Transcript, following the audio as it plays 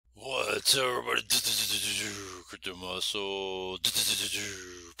Let's everybody crypto muscle,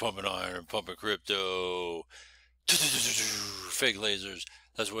 pumping iron, pumping crypto, fake lasers.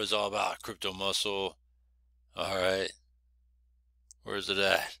 That's what it's all about. Crypto muscle. All right, where's it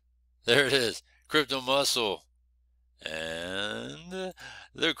at? There it is. Crypto muscle and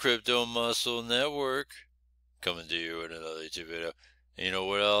the Crypto Muscle Network coming to you in another YouTube video. And you know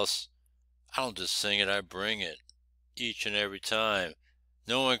what else? I don't just sing it, I bring it each and every time.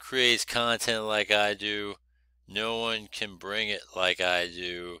 No one creates content like I do. No one can bring it like I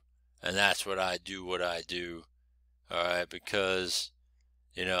do. And that's what I do, Alright, because,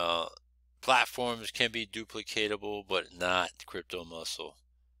 you know, platforms can be duplicatable, but not Crypto Muscle.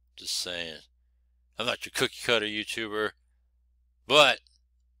 Just saying. I'm not your cookie cutter YouTuber. But,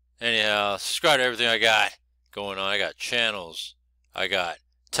 anyhow, subscribe to everything I got going on. I got channels. I got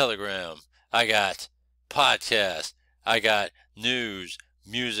Telegram. I got podcasts. I got news,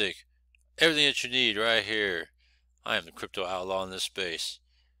 music, everything that you need right here. I am the crypto outlaw in this space.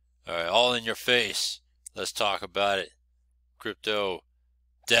 Alright, all in your face. Let's talk about it. Crypto,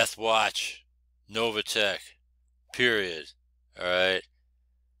 DeathWatch, Novatech, period. Alright.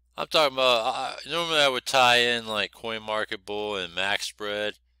 I'm talking about, normally I would tie in like CoinMarketBull and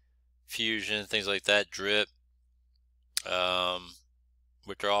Maxpread, Fusion, things like that, Drip,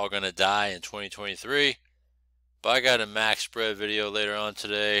 which are all going to die in 2023. But I got a Maxpread video later on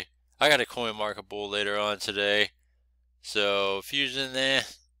today. I got a CoinMarketBull later on today. So Fusion there,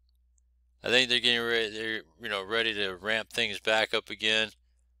 I think they're getting ready. They're ready to ramp things back up again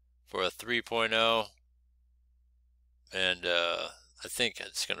for a 3.0, and I think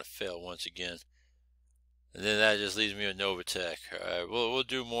it's gonna fail once again. And then that just leaves me with Novatech. All right, we'll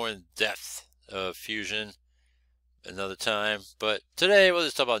do more in depth of Fusion another time, but today we'll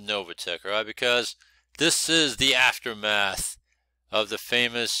just talk about Novatech. All right, because this is the aftermath of the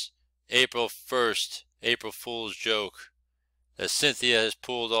famous April 1st April Fool's joke that Cynthia has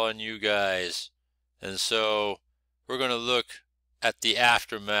pulled on you guys. And so we're going to look at the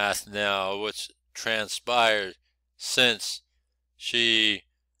aftermath now, what's transpired since she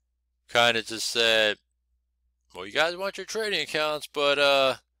kind of just said, well, you guys want your trading accounts,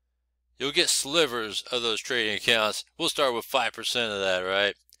 but you'll get slivers of those trading accounts. We'll start with 5% of that,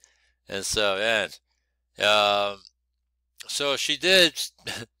 right? And so, so she did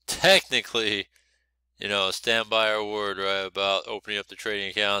technically, stand by her word, right, about opening up the trading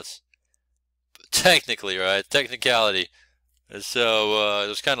accounts. But technically, right, technicality. And so it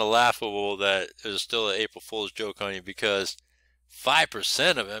was kind of laughable that it was still an April Fool's joke on you, because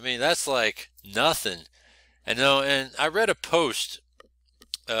 5% of it, I mean, that's like nothing. And and I read a post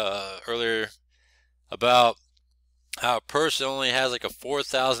earlier about how a person only has like a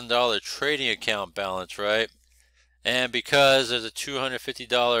 $4,000 trading account balance, right? And because there's a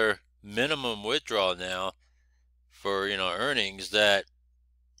 $250 minimum withdrawal now for, earnings, that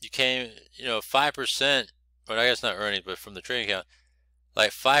you came, 5%, but I guess not earnings, but from the trading account,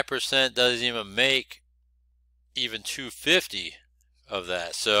 like 5% doesn't even make even $250 of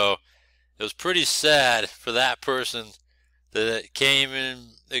that. So it was pretty sad for that person that came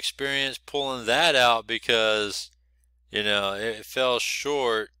and experienced pulling that out, because it fell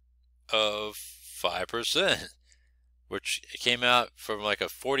short of 5%, which came out from like a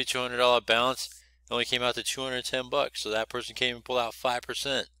 $4,200 balance. It only came out to $210. So that person came and pulled out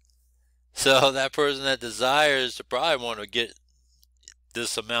 5%. So that person that desires to probably want to get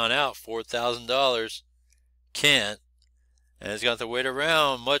this amount out, $4,000, can't, and it's got to wait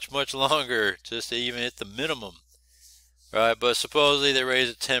around much longer just to even hit the minimum, right? But supposedly they raise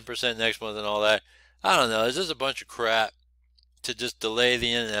it 10% next month and all that. I don't know. It's just a bunch of crap to just delay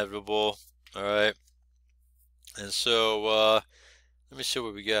the inevitable. All right. And so let me see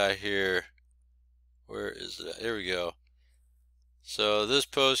what we got here. Where is it? Here we go. So this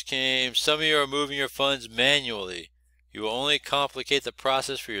post came: some of you are moving your funds manually. You will only complicate the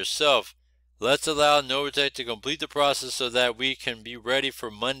process for yourself. Let's allow Novatech to complete the process so that we can be ready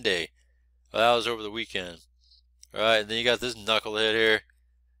for Monday. Well, that was over the weekend. All right. And then you got this knucklehead here,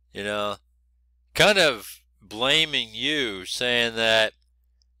 kind of blaming you, saying that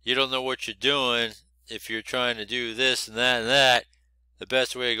you don't know what you're doing if you're trying to do this and that and that. The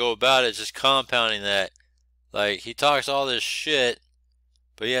best way to go about it is just compounding that. Like, he talks all this shit,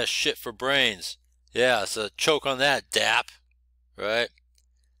 but he has shit for brains. Yeah, so choke on that, DAP, right?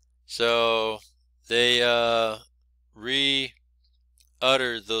 So they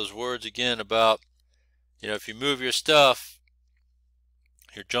re-uttered those words again about, if you move your stuff,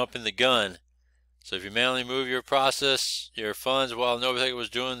 you're jumping the gun. So if you manually move your funds while Novatech was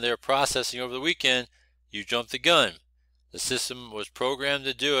doing their processing over the weekend, you jumped the gun. The system was programmed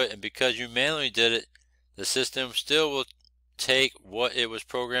to do it, and because you manually did it, the system still will take what it was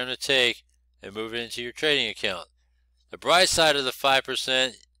programmed to take and move it into your trading account. The bright side of the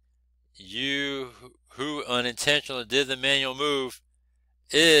 5%, you who unintentionally did the manual move,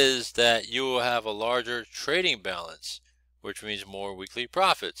 is that you will have a larger trading balance, which means more weekly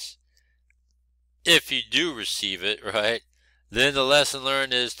profits. If you do receive it, right? Then the lesson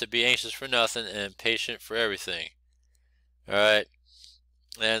learned is to be anxious for nothing and patient for everything. Alright?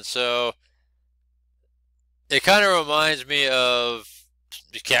 And so it kind of reminds me of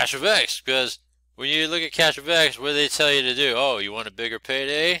Cash of X, because when you look at Cash of X, what do they tell you to do? Oh, you want a bigger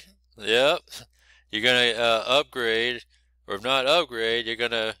payday? Yep. You're going to upgrade, or if not upgrade, you're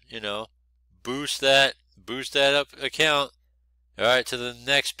going to, you know, boost that up account, all right, to the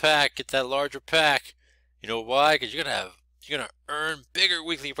next pack, get that larger pack. You know why? Because you're going to earn bigger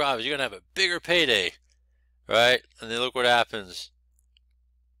weekly profits. You're going to have a bigger payday, right? And then look what happens.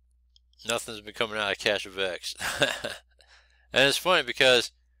 Nothing's been coming out of Cash of X. And it's funny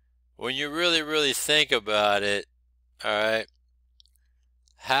because when you really think about it, all right,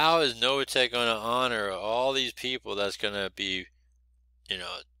 how is Novatech going to honor all these people that's going to be, you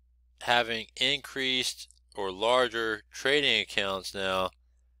know, having increased or larger trading accounts now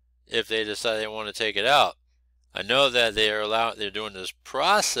if they decide they want to take it out? I know that they're doing this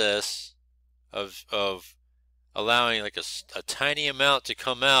process of allowing like a tiny amount to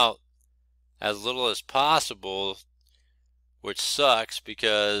come out, as little as possible, which sucks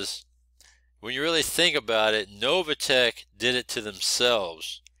because when you really think about it, Novatech did it to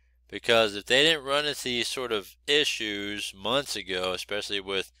themselves, because if they didn't run into these sort of issues months ago, especially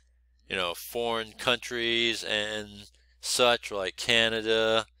with, you know, foreign countries and such, like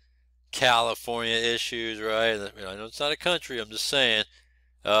Canada, California issues, right? You know, I know it's not a country, I'm just saying,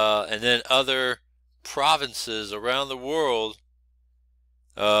 and then other provinces around the world,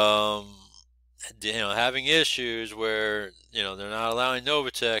 you know, having issues where, you know, they're not allowing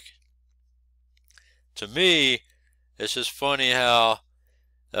Novatech. To me, it's just funny how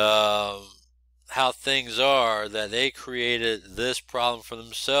things are, that they created this problem for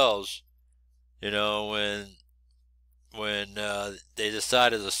themselves. You know, when they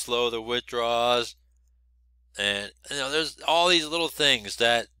decided to slow the withdrawals, and you know, there's all these little things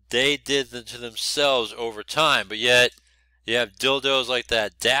that they did to themselves over time. But yet, you have dildos like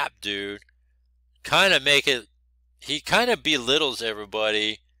that DAP dude, kind of make it. He kind of belittles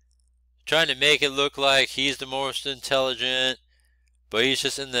everybody, trying to make it look like he's the most intelligent, but he's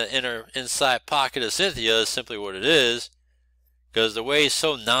just in the inside pocket of Cynthia is simply what it is. Because the way he's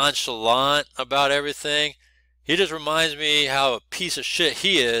so nonchalant about everything, he just reminds me how a piece of shit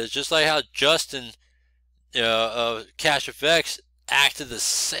he is, just like how Justin, you know, of Cash of X acted the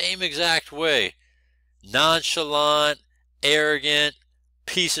same exact way. Nonchalant, arrogant,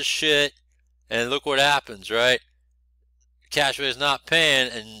 piece of shit, and look what happens, right? Cashway is not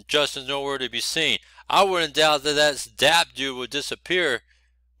paying, and Justin's nowhere to be seen. I wouldn't doubt that DAP dude will disappear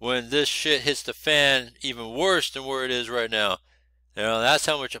when this shit hits the fan, even worse than where it is right now. You know, that's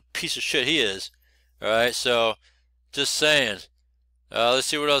how much a piece of shit he is. Alright, so, just saying. Let's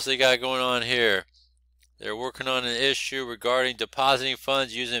see what else they got going on here. They're working on an issue regarding depositing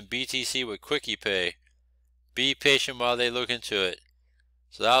funds using BTC with Quickie Pay. Be patient while they look into it.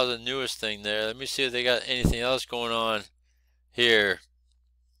 So that was the newest thing there. Let me see if they got anything else going on here.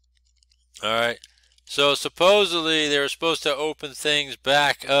 Alright, so supposedly they were supposed to open things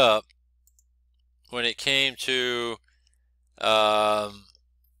back up when it came to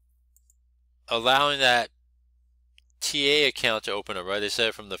allowing that TA account to open up, right? They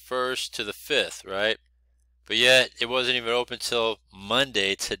said from the 1st to the 5th, right? But yet it wasn't even open till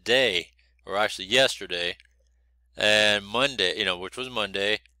Monday, today, or actually yesterday. And Monday, you know, which was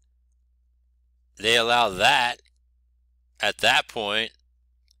Monday, they allowed that at that point.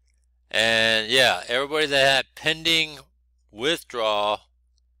 And yeah, everybody that had pending withdrawal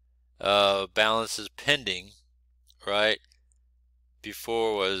balances pending, right,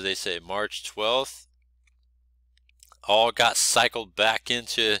 before, what did they say, March 12th, all got cycled back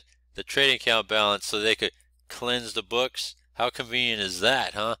into the trading account balance so they could cleanse the books. How convenient is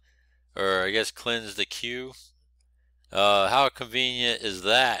that, huh? Or I guess cleanse the queue. How convenient is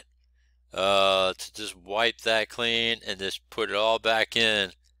that, to just wipe that clean and just put it all back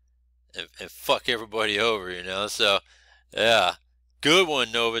in and fuck everybody over, you know? So yeah, good one,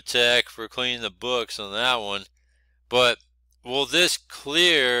 Novatech, for cleaning the books on that one. But will this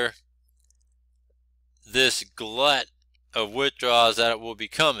clear this glut of withdrawals that will be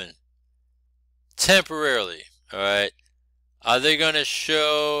coming temporarily? All right, are they going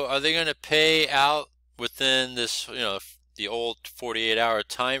to pay out within this, you know, the old 48-hour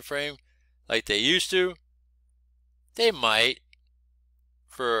time frame like they used to. They might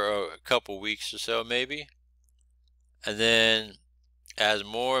for a couple weeks or so maybe. And then as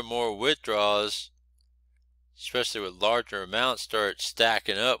more and more withdrawals, especially with larger amounts, start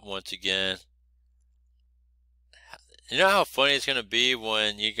stacking up once again, you know how funny it's going to be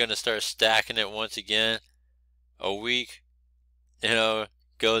when you're going to start stacking it once again? A week, you know,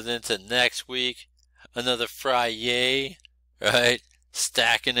 goes into next week, another Friday, right?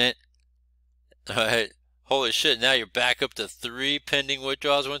 Stacking it, right? Holy shit, now you're back up to 3 pending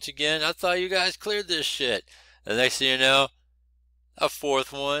withdrawals once again. I thought you guys cleared this shit. The next thing you know, a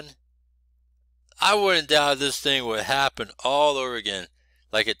 4th one. I wouldn't doubt this thing would happen all over again.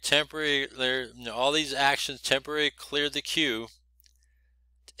 Like a temporary, all these actions temporarily cleared the queue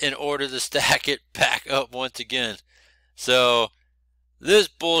in order to stack it back up once again. So this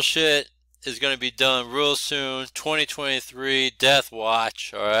bullshit is going to be done real soon. 2023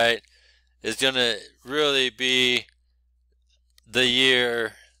 DeathWatch, all right, is going to really be the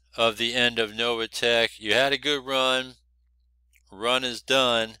year of the end of Novatech. You had a good run. Run is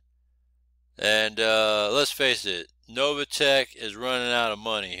done. And let's face it, Novatech is running out of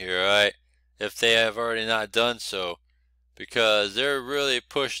money here, right? If they have already not done so, because they're really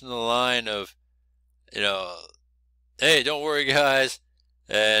pushing the line of, you know, hey, don't worry guys,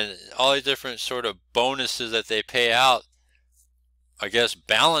 and all these different sort of bonuses that they pay out, I guess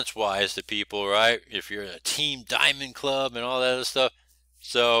balance wise to people, right? If you're in a Team Diamond Club and all that other stuff.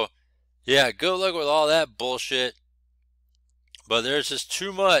 So yeah, good luck with all that bullshit. But there's just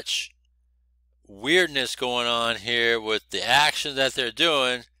too much weirdness going on here with the action that they're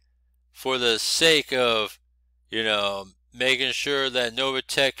doing for the sake of, you know, making sure that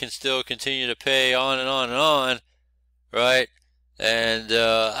Novatech can still continue to pay on and on and on, right? And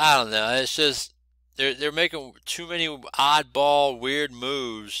I don't know, it's just they're making too many oddball weird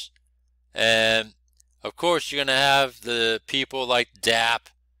moves. And of course you're gonna have the people like DAP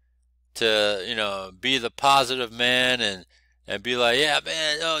to, you know, be the positive man and be like, yeah,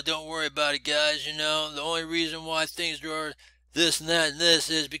 man, oh, don't worry about it, guys. You know, the only reason why things are this and that and this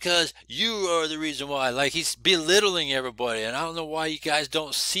is because you are the reason why. Like, he's belittling everybody, and I don't know why you guys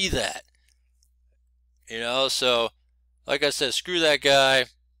don't see that. You know, so, like I said, screw that guy.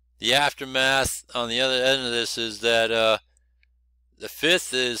 The aftermath on the other end of this is that the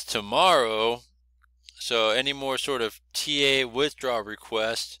 5th is tomorrow, so any more sort of TA withdrawal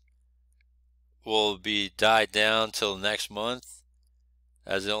request will be died down till next month,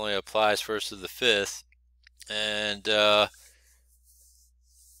 as it only applies 1st to the 5th. And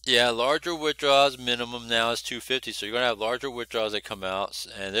yeah, larger withdrawals minimum now is 250, so you're gonna have larger withdrawals that come out,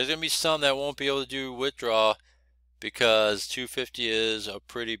 and there's gonna be some that won't be able to do withdrawal because 250 is a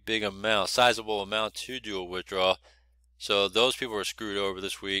pretty big amount, sizable amount to do a withdrawal. So those people are screwed over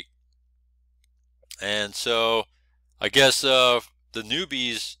this week. And so I guess the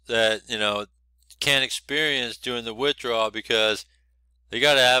newbies that, you know, can't experience doing the withdrawal because they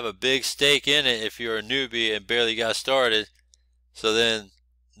got to have a big stake in it if you're a newbie and barely got started. So then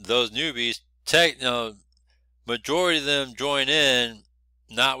those newbies, majority of them join in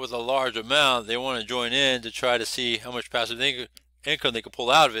not with a large amount. They want to join in to try to see how much passive income they can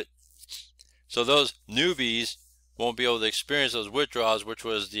pull out of it. So those newbies won't be able to experience those withdrawals, which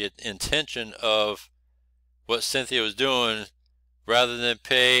was the intention of what Cynthia was doing. Rather than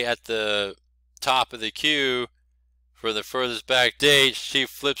pay at the top of the queue for the furthest back date, she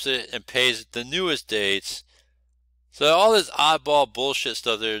flips it and pays the newest dates. So all this oddball bullshit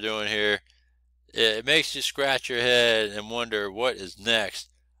stuff they're doing here, it makes you scratch your head and wonder what is next.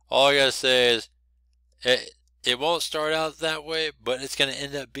 All I gotta say is it won't start out that way, but it's gonna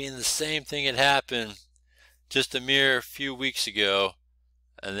end up being the same thing that happened just a mere few weeks ago,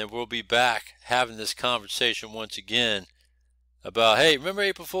 and then we'll be back having this conversation once again about, hey, remember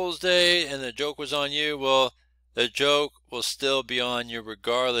April Fool's Day and the joke was on you? Well, the joke will still be on you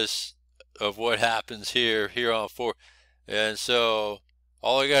regardless of what happens here on 4. And so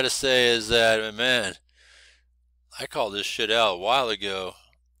all I got to say is that, man, I called this shit out a while ago.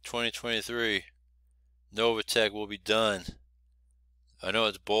 2023, Novatech will be done. I know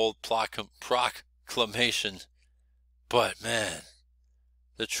it's bold proclamation, but man,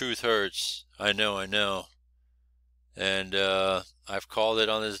 the truth hurts. I know. And I've called it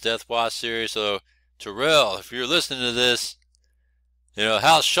on this DeathWatch series. So Terrell, if you're listening to this, you know,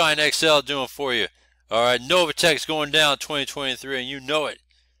 how's Shine XL doing for you? All right, Novatech's going down 2023, and you know it.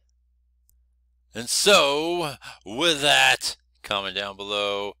 And so, with that, comment down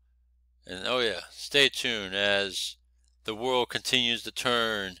below. And oh yeah, stay tuned as the world continues to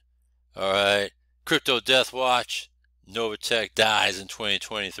turn. All right, Crypto DeathWatch Novatech dies in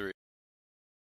 2023.